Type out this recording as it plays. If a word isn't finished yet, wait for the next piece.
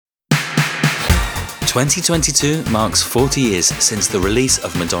2022 marks 40 years since the release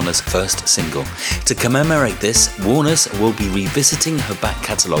of Madonna's first single. To commemorate this, Warner's will be revisiting her back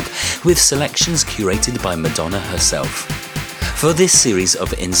catalogue with selections curated by Madonna herself. For this series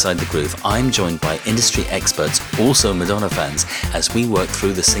of Inside the Groove, I'm joined by industry experts, also Madonna fans, as we work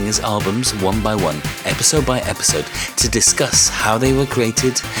through the singer's albums one by one, episode by episode, to discuss how they were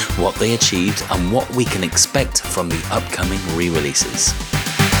created, what they achieved, and what we can expect from the upcoming re-releases.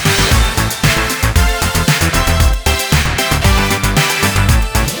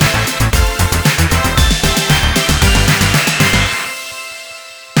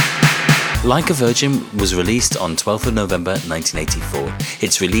 Like a Virgin was released on 12th of November 1984,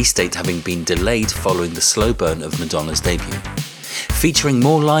 its release date having been delayed following the slow burn of Madonna's debut. Featuring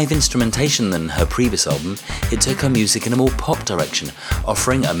more live instrumentation than her previous album, it took her music in a more pop direction,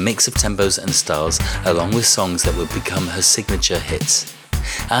 offering a mix of tempos and styles along with songs that would become her signature hits.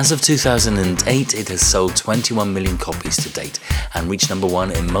 As of 2008, it has sold 21 million copies to date and reached number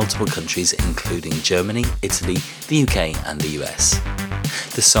one in multiple countries including Germany, Italy, the UK and the US.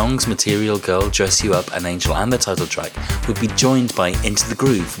 The songs Material Girl, Dress You Up, and Angel and the title track would be joined by Into the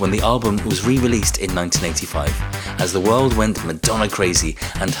Groove when the album was re-released in 1985, as the world went Madonna crazy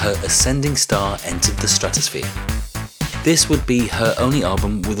and her ascending star entered the stratosphere. This would be her only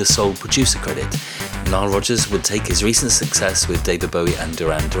album with a sole producer credit. Nile Rodgers would take his recent success with David Bowie and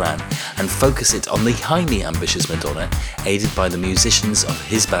Duran Duran and focus it on the highly ambitious Madonna, aided by the musicians of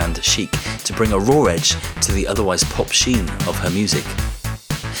his band Chic, to bring a raw edge to the otherwise pop sheen of her music.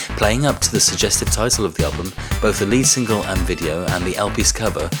 Playing up to the suggestive title of the album, both the lead single and video and the LP's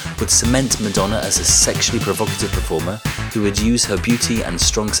cover would cement Madonna as a sexually provocative performer who would use her beauty and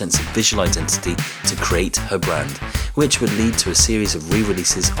strong sense of visual identity to create her brand, which would lead to a series of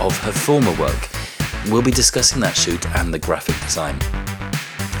re-releases of her former work. We'll be discussing that shoot and the graphic design.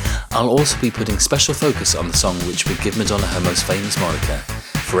 I'll also be putting special focus on the song which would give Madonna her most famous moniker.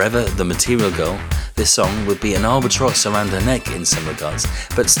 Forever the Material Girl, this song would be an albatross around her neck in some regards,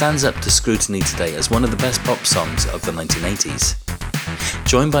 but stands up to scrutiny today as one of the best pop songs of the 1980s.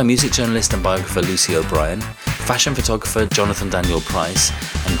 Joined by music journalist and biographer Lucy O'Brien, fashion photographer Jonathan Daniel Price,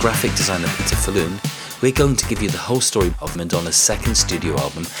 and graphic designer Peter Falloon, we're going to give you the whole story of Madonna's second studio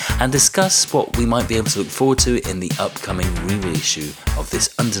album and discuss what we might be able to look forward to in the upcoming re-reissue of this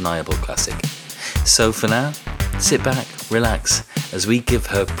undeniable classic. So for now, sit back, relax, as we give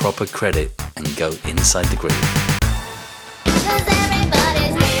her proper credit and go inside the groove.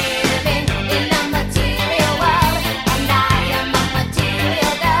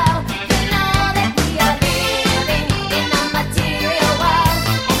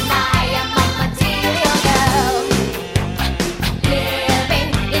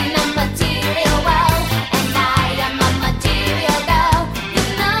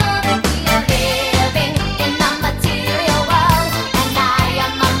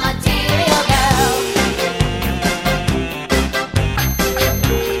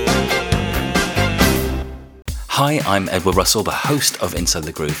 Hi, I'm Edward Russell, the host of Inside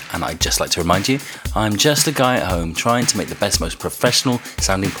the Groove, and I'd just like to remind you, I'm just a guy at home trying to make the best, most professional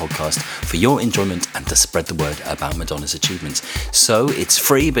sounding podcast for your enjoyment and to spread the word about Madonna's achievements. So it's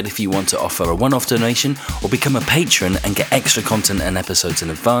free, but if you want to offer a one-off donation or become a patron and get extra content and episodes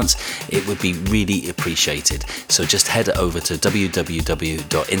in advance, it would be really appreciated. So just head over to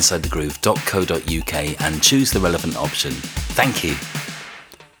www.insidethegroove.co.uk and choose the relevant option. Thank you.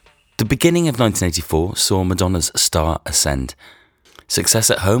 The beginning of 1984 saw Madonna's star ascend.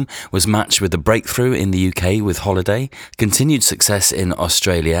 Success at home was matched with a breakthrough in the UK with Holiday, continued success in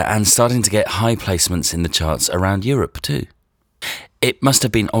Australia, and starting to get high placements in the charts around Europe too. It must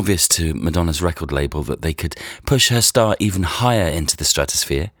have been obvious to Madonna's record label that they could push her star even higher into the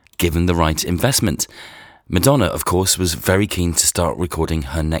stratosphere, given the right investment. Madonna, of course, was very keen to start recording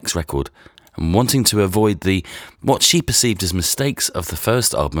her next record, and wanting to avoid what she perceived as mistakes of the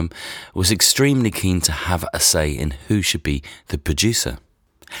first album, was extremely keen to have a say in who should be the producer.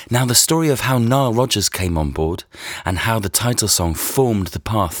 Now, the story of how Nile Rodgers came on board and how the title song formed the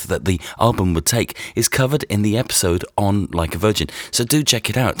path that the album would take is covered in the episode on Like a Virgin, so do check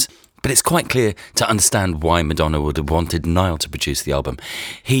it out. But it's quite clear to understand why Madonna would have wanted Nile to produce the album.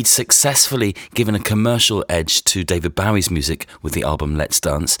 He'd successfully given a commercial edge to David Bowie's music with the album Let's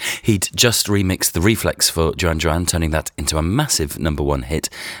Dance. He'd just remixed The Reflex for Duran Duran, turning that into a massive number one hit,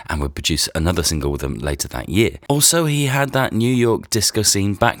 and would produce another single with them later that year. Also, he had that New York disco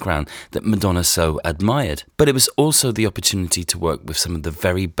scene background that Madonna so admired. But it was also the opportunity to work with some of the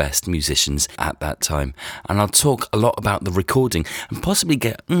very best musicians at that time. And I'll talk a lot about the recording and possibly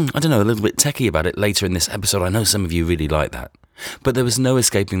get, a little bit techie about it later in this episode. I know some of you really like that. But there was no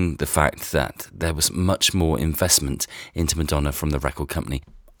escaping the fact that there was much more investment into Madonna from the record company.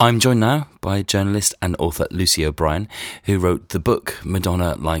 I'm joined now by journalist and author Lucy O'Brien, who wrote the book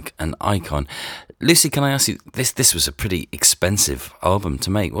Madonna Like an Icon. Lucy, can I ask you, this was a pretty expensive album to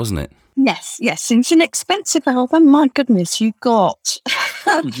make, wasn't it? Yes. It's an expensive album. My goodness, you got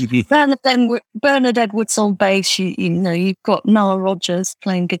Bernard Edwards on bass. You've got Nile Rodgers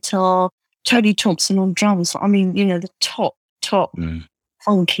playing guitar, Tony Thompson on drums. I mean, the top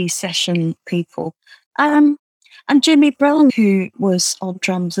funky session people. And Jimmy Brown, who was on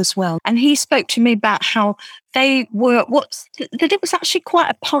drums as well. And he spoke to me about how they were, that it was actually quite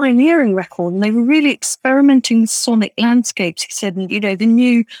a pioneering record, and they were really experimenting with sonic landscapes. He said, the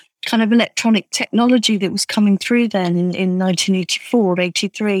new kind of electronic technology that was coming through then in 1984,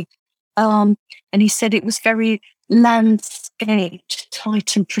 83. And he said it was very landscaped,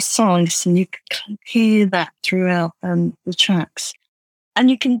 tight and precise, and you could kind of hear that throughout the tracks. And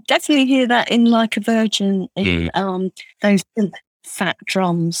you can definitely hear that in Like a Virgin, in those fat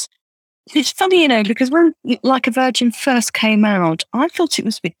drums. It's funny, because when Like a Virgin first came out, I thought it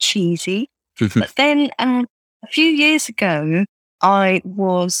was a bit cheesy. But then a few years ago, it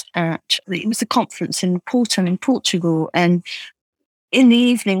was a conference in Porto in Portugal. And in the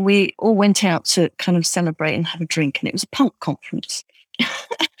evening, we all went out to kind of celebrate and have a drink. And it was a punk conference.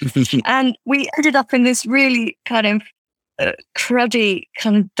 And we ended up in this really kind of cruddy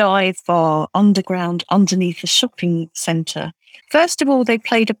kind of dive bar underground underneath a shopping centre. First of all, they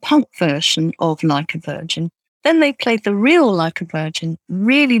played a punk version of Like a Virgin. Then they played the real Like a Virgin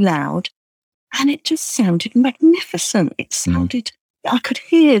really loud, and it just sounded magnificent. It sounded, I could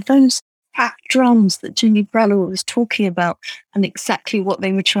hear those fat drums that Jimmy Brello was talking about, and exactly what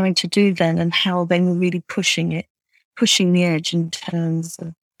they were trying to do then, and how they were really pushing the edge in terms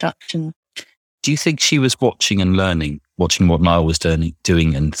of production. Do you think she was watching and learning, watching what Nile was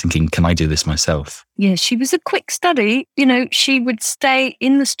doing and thinking, can I do this myself? Yeah, she was a quick study. She would stay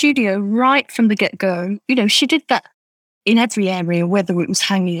in the studio right from the get-go. She did that in every area, whether it was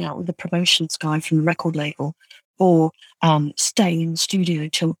hanging out with the promotions guy from the record label or staying in the studio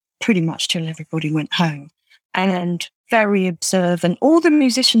till everybody went home. And very observant. All the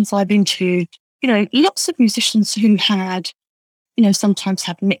musicians I've interviewed, lots of musicians who had sometimes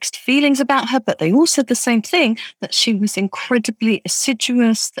had mixed feelings about her, but they all said the same thing, that she was incredibly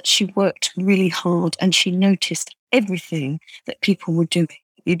assiduous, that she worked really hard, and she noticed everything that people were doing,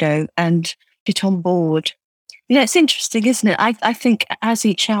 and get on board. It's interesting, isn't it? I think as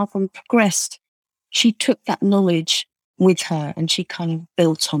each album progressed, she took that knowledge with her and she kind of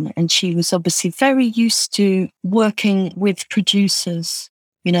built on it. And she was obviously very used to working with producers.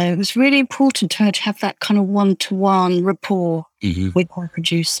 It was really important to her to have that kind of one-to-one rapport with her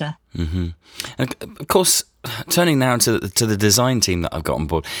producer. And of course, turning now to the design team that I've got on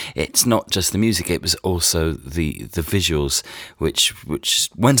board, it's not just the music, it was also the visuals, which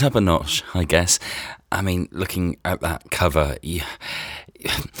went up a notch, I guess. I mean, looking at that cover,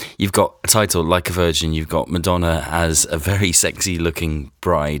 you've got a title, Like a Virgin, you've got Madonna as a very sexy-looking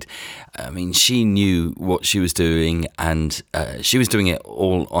bride. I mean, she knew what she was doing, and she was doing it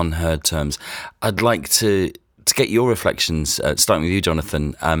all on her terms. I'd like to get your reflections, starting with you,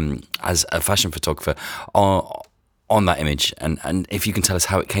 Jonathan, as a fashion photographer, on that image, and if you can tell us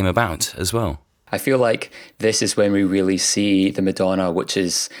how it came about as well. I feel like this is when we really see the Madonna, which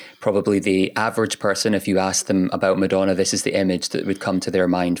is probably the average person. If you ask them about Madonna, this is the image that would come to their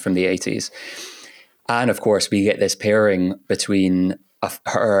mind from the 80s. And of course, we get this pairing between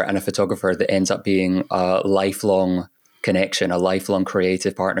her and a photographer that ends up being a lifelong connection, a lifelong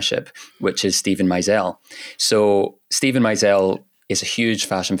creative partnership, which is Steven Meisel. So Steven Meisel is a huge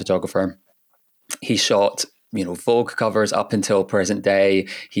fashion photographer. He shot Vogue covers up until present day.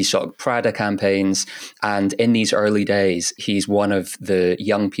 He shot Prada campaigns. And in these early days, he's one of the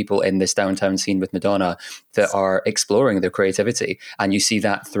young people in this downtown scene with Madonna that are exploring their creativity. And you see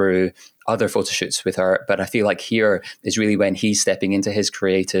that through other photo shoots with her. But I feel like here is really when he's stepping into his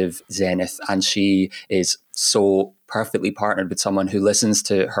creative zenith, and she is so perfectly partnered with someone who listens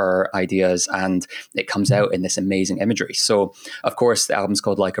to her ideas, and it comes out in this amazing imagery. So of course the album's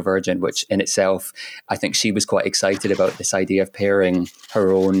called Like a Virgin, which in itself, I think she was quite excited about this idea of pairing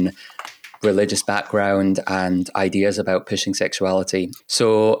her own religious background and ideas about pushing sexuality.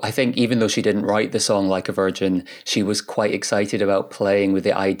 So I think even though she didn't write the song Like a Virgin, she was quite excited about playing with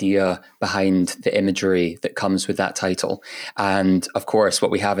the idea behind the imagery that comes with that title. And of course,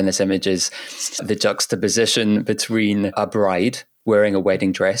 what we have in this image is the juxtaposition between a bride wearing a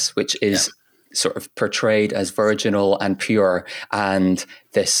wedding dress, which is sort of portrayed as virginal and pure, and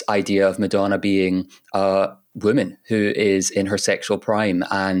this idea of Madonna being a woman who is in her sexual prime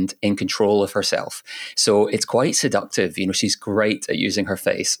and in control of herself. So it's quite seductive. You know, she's great at using her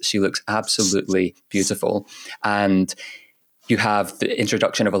face. She looks absolutely beautiful. And you have the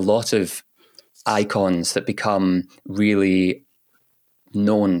introduction of a lot of icons that become really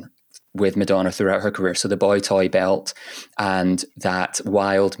known with Madonna throughout her career. So the boy toy belt and that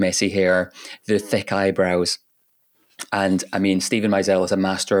wild, messy hair, the thick eyebrows. And I mean, Steven Meisel is a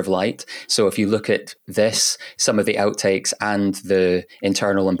master of light. So if you look at this, some of the outtakes and the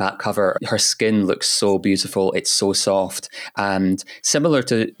internal and back cover, her skin looks so beautiful. It's so soft. And similar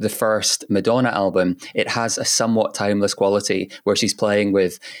to the first Madonna album, it has a somewhat timeless quality where she's playing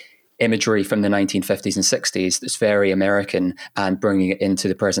with imagery from the 1950s and 60s that's very American and bringing it into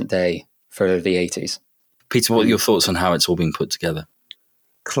the present day for the 80s. Peter, what are your thoughts on how it's all been put together?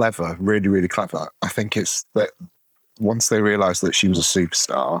 Clever, really, really clever. I think it's that once they realised that she was a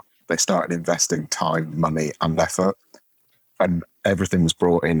superstar, they started investing time, money and effort, and everything was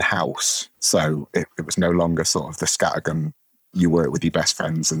brought in-house. So it was no longer sort of the scattergun, you work with your best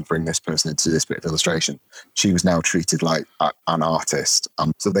friends and bring this person into this bit of illustration. She was now treated like an artist.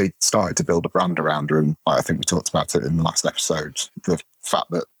 So they started to build a brand around her. And I think we talked about it in the last episode, the fact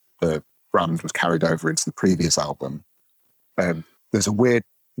that the brand was carried over into the previous album. There's a weird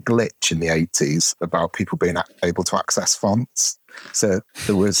glitch in the 80s about people being able to access fonts. So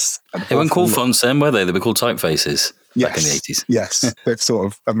there was... They weren't called fonts then, were they? They were called typefaces back in the 80s. Yes, they've sort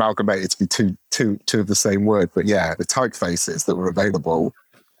of amalgamated to be two of the same word. But yeah, the typefaces that were available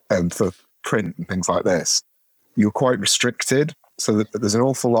for print and things like this, you were quite restricted. So that there's an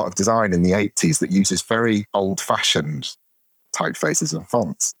awful lot of design in the 80s that uses very old-fashioned typefaces and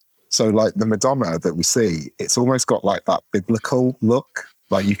fonts. So like the Madonna that we see, it's almost got like that biblical look.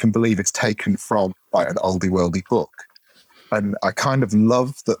 Like you can believe it's taken from like an oldie worldy book. And I kind of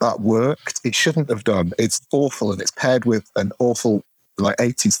love that worked. It shouldn't have done. It's awful, and it's paired with an awful like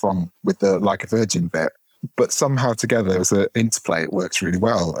 80s song with the Like a Virgin bit. But somehow together as an interplay, it works really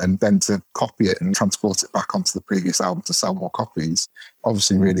well. And then to copy it and transport it back onto the previous album to sell more copies,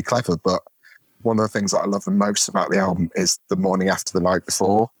 obviously really clever. But one of the things that I love the most about the album is the morning after the night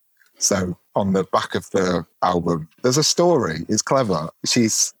before. So on the back of the album, there's a story. It's clever.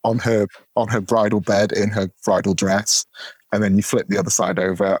 She's on her bridal bed in her bridal dress, and then you flip the other side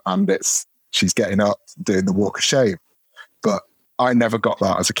over, and she's getting up, doing the walk of shame. But I never got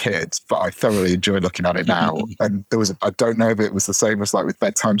that as a kid, but I thoroughly enjoy looking at it now. And I don't know if it was the same as like with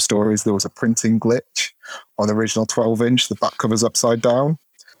Bedtime Stories. There was a printing glitch on the original 12-inch. The back cover's upside down.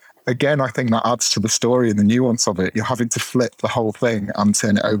 Again, I think that adds to the story and the nuance of it. You're having to flip the whole thing and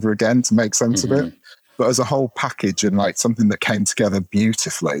turn it over again to make sense of it. But as a whole package and like something that came together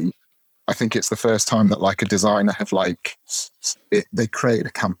beautifully, I think it's the first time that like a designer have they created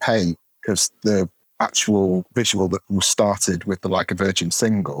a campaign, because the actual visual that was started with the Like a Virgin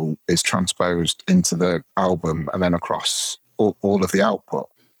single is transposed into the album and then across all of the output.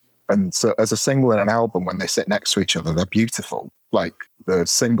 And so as a single and an album, when they sit next to each other, they're beautiful. Like the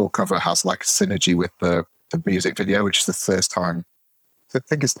single cover has like a synergy with the music video, which is the first time, I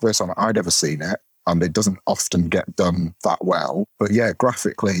think it's the first time I'd ever seen it. And it doesn't often get done that well. But yeah,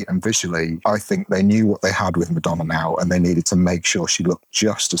 graphically and visually, I think they knew what they had with Madonna now, and they needed to make sure she looked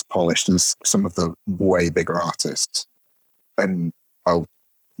just as polished as some of the way bigger artists. And I'll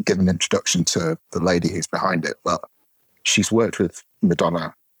give an introduction to the lady who's behind it, but she's worked with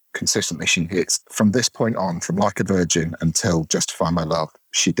Madonna consistently. It's from this point on, from Like a Virgin until Justify My Love,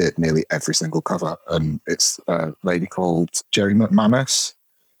 she did nearly every single cover. And it's a lady called Jerry McManus.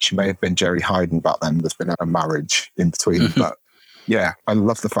 She may have been Jerry Hayden back then. There's been a marriage in between. But yeah, I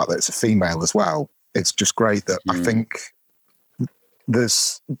love the fact that it's a female as well. It's just great that I think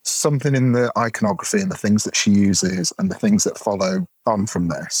there's something in the iconography and the things that she uses and the things that follow on from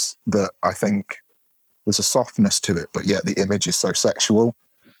this that I think there's a softness to it, but yet the image is so sexual.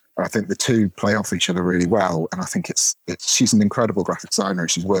 And I think the two play off each other really well. And I think she's an incredible graphic designer.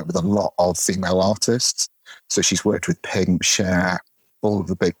 She's worked with a lot of female artists. So she's worked with Pink, Cher, all of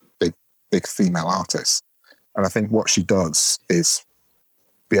the big female artists. And I think what she does is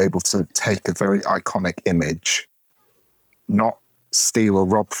be able to take a very iconic image, not steal or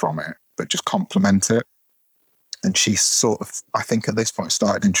rob from it, but just complement it. And she sort of, I think at this point,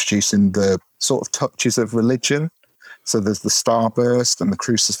 started introducing the sort of touches of religion. So there's the starburst and the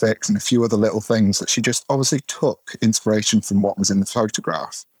crucifix and a few other little things that she just obviously took inspiration from what was in the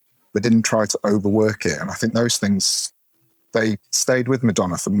photograph, but didn't try to overwork it. And I think those things they stayed with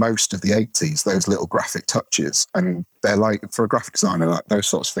Madonna for most of the 80s, those little graphic touches. And they're like, for a graphic designer, like those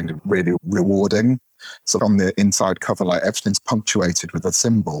sorts of things are really rewarding. So on the inside cover, like everything's punctuated with a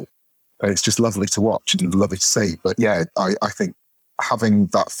symbol. And it's just lovely to watch and lovely to see. But yeah, I think having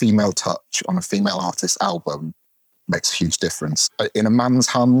that female touch on a female artist's album makes a huge difference. In a man's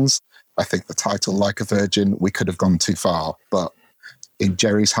hands, I think the title Like a Virgin, we could have gone too far. But in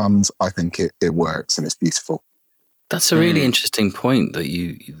Jerry's hands, I think it works and it's beautiful. That's a really interesting point that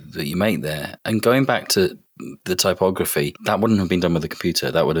you make there. And going back to the typography, that wouldn't have been done with a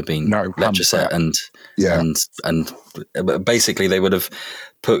computer. That would have been Letraset and basically they would have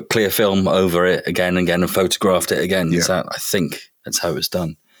put clear film over it again and again and photographed it again. Yeah. I think that's how it was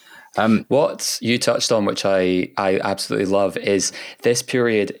done. What you touched on, which I absolutely love, is this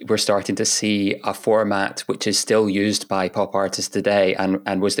period we're starting to see a format which is still used by pop artists today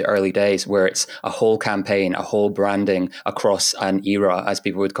and was the early days, where it's a whole campaign, a whole branding across an era, as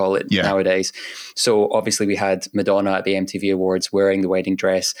people would call it nowadays. So obviously we had Madonna at the MTV Awards wearing the wedding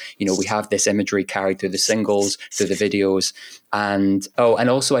dress. You know, we have this imagery carried through the singles, through the videos. And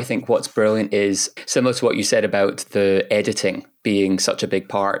also I think what's brilliant is similar to what you said about the editing being such a big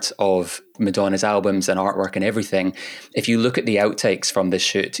part of Madonna's albums and artwork and everything. If you look at the outtakes from this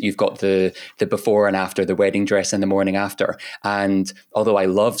shoot, you've got the before and after, the wedding dress and the morning after. And although I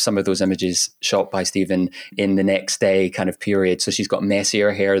love some of those images shot by Stephen in the next day kind of period, so she's got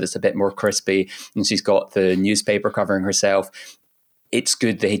messier hair that's a bit more crispy, and she's got the newspaper covering herself. It's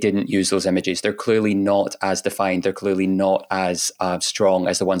good that he didn't use those images. They're clearly not as defined. They're clearly not as strong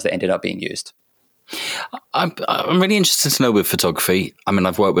as the ones that ended up being used. I'm really interested to know with photography. I mean,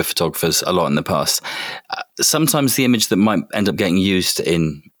 I've worked with photographers a lot in the past. Sometimes the image that might end up getting used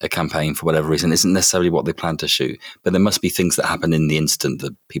in a campaign for whatever reason isn't necessarily what they plan to shoot, but there must be things that happen in the instant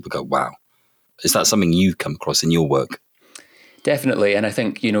that people go, wow. Is that something you come across in your work? Definitely. And I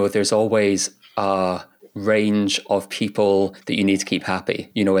think, you know, there's always a range of people that you need to keep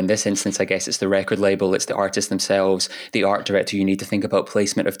happy. You know, in this instance, I guess it's the record label, it's the artists themselves, the art director. You need to think about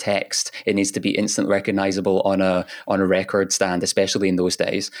placement of text. It needs to be instantly recognizable on a record stand, especially in those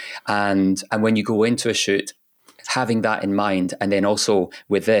days. And when you go into a shoot, having that in mind, and then also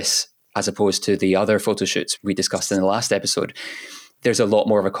with this, as opposed to the other photo shoots we discussed in the last episode, there's a lot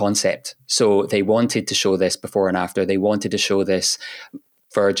more of a concept. So they wanted to show this before and after. They wanted to show this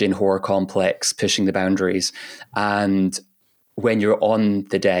virgin horror complex pushing the boundaries. And when you're on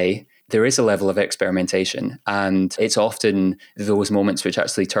the day, there is a level of experimentation, and it's often those moments which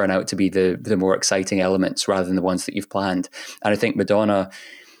actually turn out to be the more exciting elements rather than the ones that you've planned. And I think Madonna,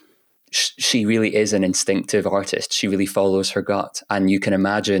 she really is an instinctive artist. She really follows her gut, and you can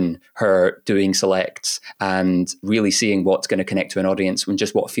imagine her doing selects and really seeing what's going to connect to an audience and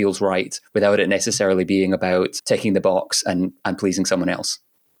just what feels right without it necessarily being about ticking the box and pleasing someone else.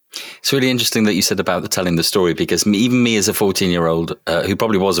 It's really interesting that you said about telling the story, because even me as a 14-year-old who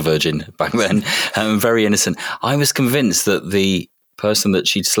probably was a virgin back then, very innocent, I was convinced that the person that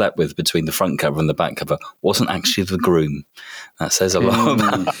she'd slept with between the front cover and the back cover wasn't actually the groom. That says a lot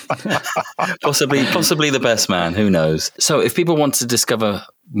about possibly the best man, who knows. So if people want to discover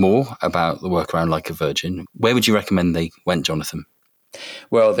more about the work around Like a Virgin, where would you recommend they went, Jonathan?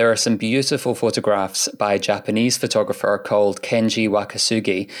 Well, there are some beautiful photographs by a Japanese photographer called Kenji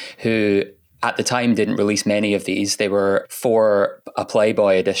Wakasugi, who at the time didn't release many of these. They were for a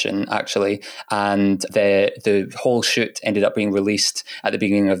Playboy edition, actually. And the whole shoot ended up being released at the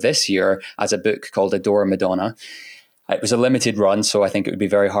beginning of this year as a book called Adore Madonna. It was a limited run, so I think it would be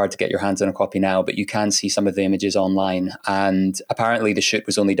very hard to get your hands on a copy now, but you can see some of the images online. And apparently the shoot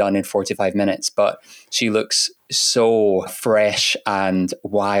was only done in 45 minutes, but she looks so fresh and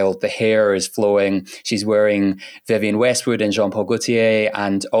wild. The hair is flowing. She's wearing Vivienne Westwood and Jean Paul Gaultier,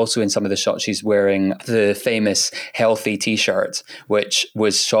 and also in some of the shots she's wearing the famous Healthy t-shirt, which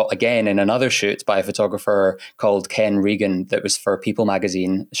was shot again in another shoot by a photographer called Ken Regan that was for People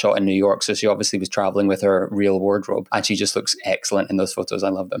magazine, shot in New York. So she obviously was traveling with her real wardrobe, and she just looks excellent in those photos. I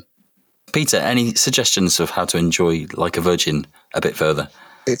love them. Peter, any suggestions of how to enjoy Like a Virgin a bit further?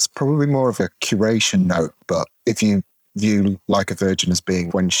 It's probably more of a curation note, but if you view Like a Virgin as being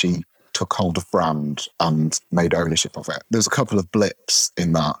when she took hold of brand and made ownership of it, there's a couple of blips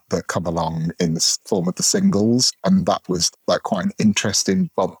in that come along in the form of the singles, and that was like quite an interesting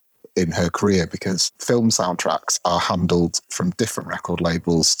bump in her career, because film soundtracks are handled from different record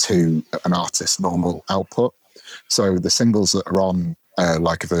labels to an artist's normal output. So the singles that are on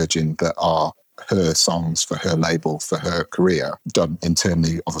Like a Virgin that are her songs for her label, for her career, done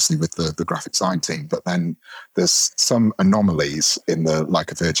internally, obviously, with the graphic design team. But then there's some anomalies in the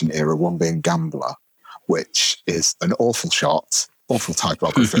Like a Virgin era, one being Gambler, which is an awful shot, awful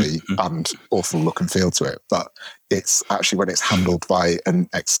typography, and awful look and feel to it. But it's actually when it's handled by an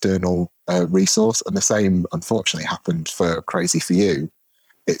external resource, and the same, unfortunately, happened for Crazy for You.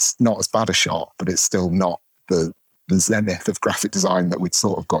 It's not as bad a shot, but it's still not the zenith of graphic design that we'd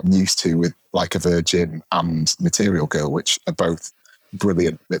sort of gotten used to with Like a Virgin and Material Girl, which are both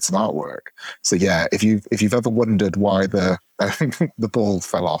brilliant bits of artwork. So yeah, if you've ever wondered why the ball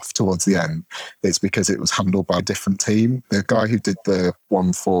fell off towards the end, it's because it was handled by a different team. The guy who did the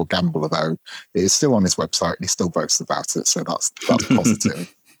one for Gambler, though, it is still on his website and he still boasts about it. So that's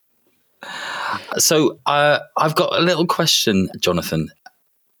positive. So I've got a little question, Jonathan.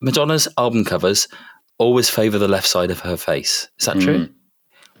 Madonna's album covers always favour the left side of her face. Is that true?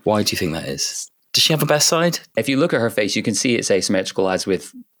 Why do you think that is? Does she have a best side? If you look at her face, you can see it's asymmetrical, as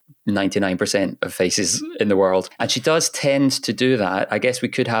with 99% of faces in the world. And she does tend to do that. I guess we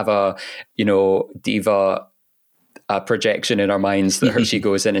could have a diva projection in our minds that she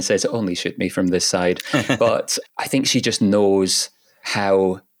goes in and says, only shoot me from this side. But I think she just knows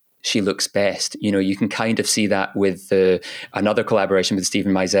how she looks best. You can kind of see that with another collaboration with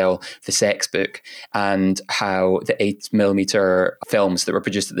Steven Meisel, The Sex Book, and how the 8mm films that were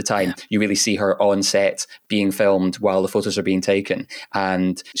produced at the time, you really see her on set being filmed while the photos are being taken.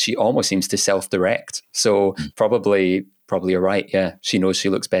 And she almost seems to self-direct. So probably you're right. Yeah, she knows she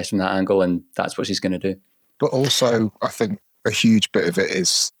looks best from that angle, and that's what she's going to do. But also, I think a huge bit of it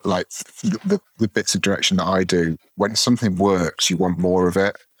is like the bits of direction that I do. When something works, you want more of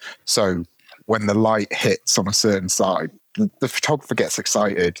it. So when the light hits on a certain side, the photographer gets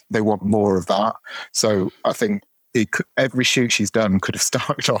excited. They want more of that. So I think every shoot she's done could have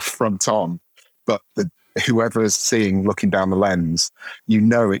started off front on, but whoever's looking down the lens,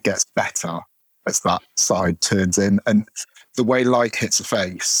 it gets better as that side turns in. And the way light hits a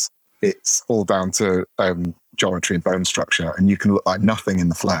face, it's all down to geometry and bone structure, and you can look like nothing in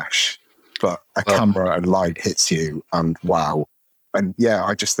the flesh, but a camera and light hits you, and wow. And yeah,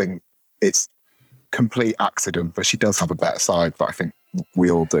 I just think it's complete accident, but she does have a better side, but I think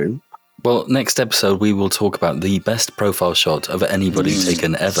we all do. Well, next episode, we will talk about the best profile shot of anybody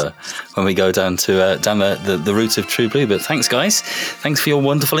taken ever when we go down to down the route of True Blue. But thanks, guys. Thanks for your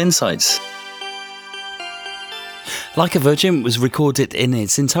wonderful insights. Like a Virgin was recorded in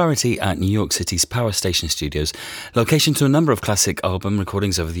its entirety at New York City's Power Station Studios, location to a number of classic album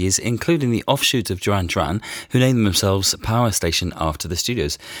recordings over the years, including the offshoot of Duran Duran, who named themselves Power Station after the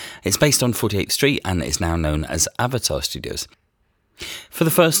studios. It's based on 48th Street and is now known as Avatar Studios. For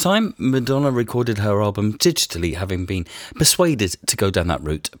the first time, Madonna recorded her album digitally, having been persuaded to go down that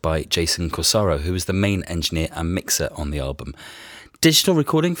route by Jason Corsaro, who was the main engineer and mixer on the album. Digital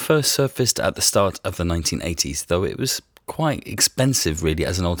recording first surfaced at the start of the 1980s, though it was quite expensive really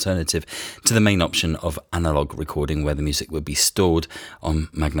as an alternative to the main option of analog recording, where the music would be stored on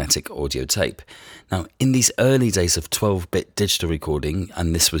magnetic audio tape. Now, in these early days of 12-bit digital recording,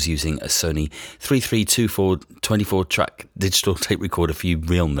 and this was using a Sony 3324 24-track digital tape recorder for you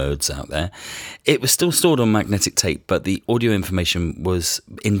real nerds out there, it was still stored on magnetic tape, but the audio information was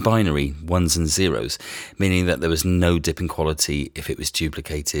in binary, ones and zeros, meaning that there was no dip in quality if it was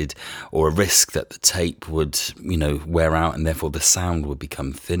duplicated, or a risk that the tape would, wear out and therefore the sound would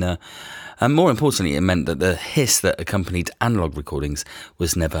become thinner. And more importantly, it meant that the hiss that accompanied analog recordings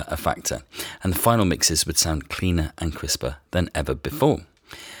was never a factor, and the final mixes would sound cleaner and crisper than ever before.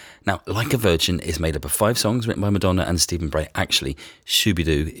 Now, Like a Virgin is made up of 5 songs written by Madonna and Stephen Bray. Actually,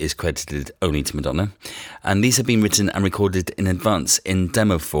 Shoo-Be-Doo is credited only to Madonna. And these have been written and recorded in advance in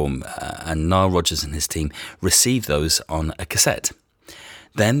demo form, and Nile Rodgers and his team received those on a cassette.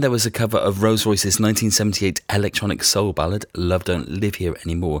 Then there was a cover of Rose Royce's 1978 electronic soul ballad, Love Don't Live Here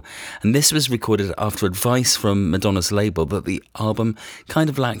Anymore, and this was recorded after advice from Madonna's label that the album kind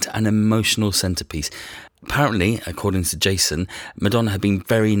of lacked an emotional centerpiece. Apparently, according to Jason, Madonna had been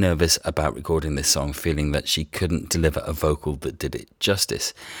very nervous about recording this song, feeling that she couldn't deliver a vocal that did it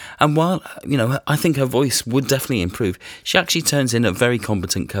justice. And while, I think her voice would definitely improve, she actually turns in a very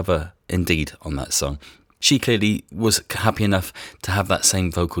competent cover indeed on that song. She clearly was happy enough to have that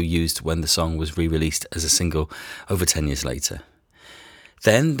same vocal used when the song was re-released as a single over 10 years later.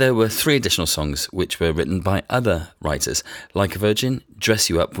 Then there were 3 additional songs which were written by other writers, Like a Virgin, Dress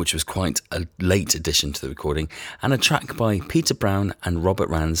You Up, which was quite a late addition to the recording, and a track by Peter Brown and Robert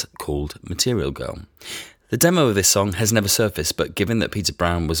Rands called Material Girl. The demo of this song has never surfaced, but given that Peter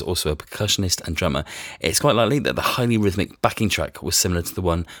Brown was also a percussionist and drummer, it's quite likely that the highly rhythmic backing track was similar to the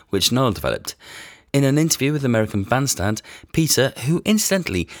one which Noel developed. In an interview with American Bandstand, Peter, who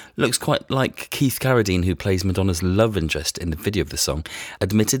incidentally looks quite like Keith Carradine, who plays Madonna's love interest in the video of the song,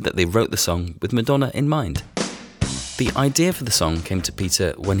 admitted that they wrote the song with Madonna in mind. The idea for the song came to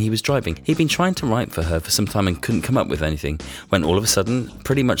Peter when he was driving. He'd been trying to write for her for some time and couldn't come up with anything, when all of a sudden,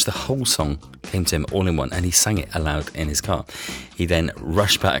 pretty much the whole song came to him all in one, and he sang it aloud in his car. He then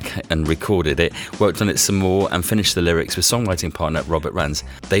rushed back and recorded it, worked on it some more, and finished the lyrics with songwriting partner Robert Rands.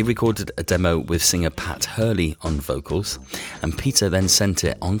 They recorded a demo with singer Pat Hurley on vocals, and Peter then sent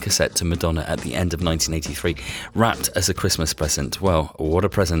it on cassette to Madonna at the end of 1983, wrapped as a Christmas present. Well, what a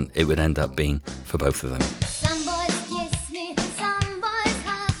present it would end up being for both of them.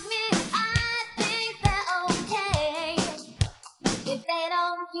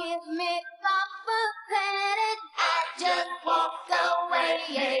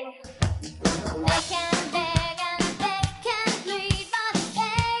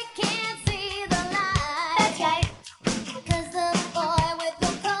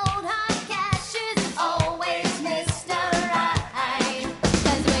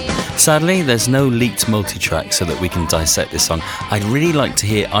 Sadly, there's no leaked multi-track so that we can dissect this song. I'd really like to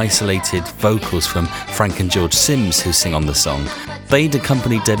hear isolated vocals from Frank and George Sims, who sing on the song. They'd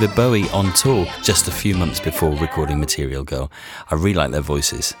accompanied David Bowie on tour just a few months before recording Material Girl. I really like their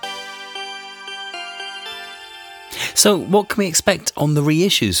voices. So what can we expect on the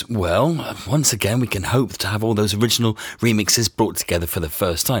reissues? Well, once again, we can hope to have all those original remixes brought together for the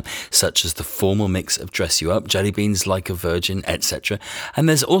first time, such as the formal mix of Dress You Up, Jellybean's Like a Virgin, etc. And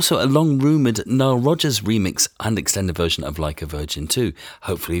there's also a long-rumoured Nile Rodgers remix and extended version of Like a Virgin too.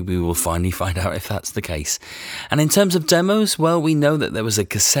 Hopefully we will finally find out if that's the case. And in terms of demos, well, we know that there was a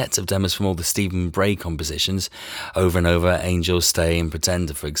cassette of demos from all the Stephen Bray compositions, Over and Over, Angel, Stay and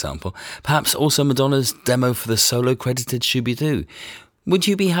Pretender, for example. Perhaps also Madonna's demo for the solo credited Shooby-Doo. Would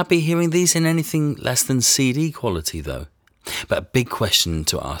you be happy hearing these in anything less than CD quality though? But a big question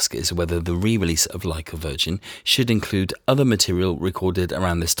to ask is whether the re-release of Like a Virgin should include other material recorded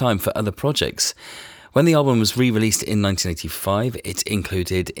around this time for other projects. When the album was re-released in 1985, it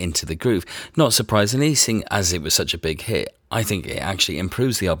included Into the Groove. Not surprisingly, seeing as it was such a big hit, I think it actually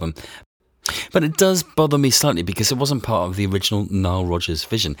improves the album. But it does bother me slightly because it wasn't part of the original Nile Rodgers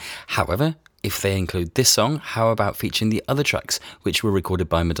vision. However, if they include this song, how about featuring the other tracks which were recorded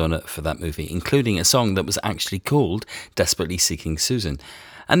by Madonna for that movie, including a song that was actually called Desperately Seeking Susan?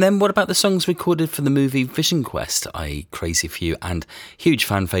 And then what about the songs recorded for the movie Vision Quest, i.e. Crazy for You, and huge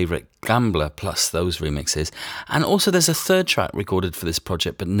fan favourite Gambler, plus those remixes? And also there's a third track recorded for this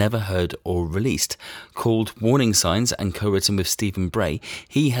project but never heard or released, called Warning Signs and co-written with Stephen Bray.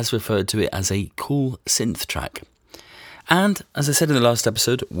 He has referred to it as a cool synth track. And, as I said in the last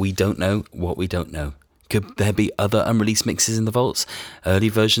episode, we don't know what we don't know. Could there be other unreleased mixes in the vaults? Early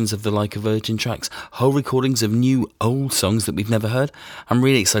versions of the Like a Virgin tracks? Whole recordings of new, old songs that we've never heard? I'm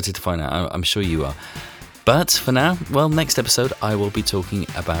really excited to find out. I'm sure you are. But for now, well, next episode I will be talking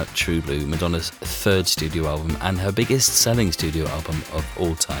about True Blue, Madonna's third studio album and her biggest selling studio album of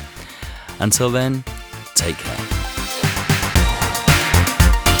all time. Until then, take care.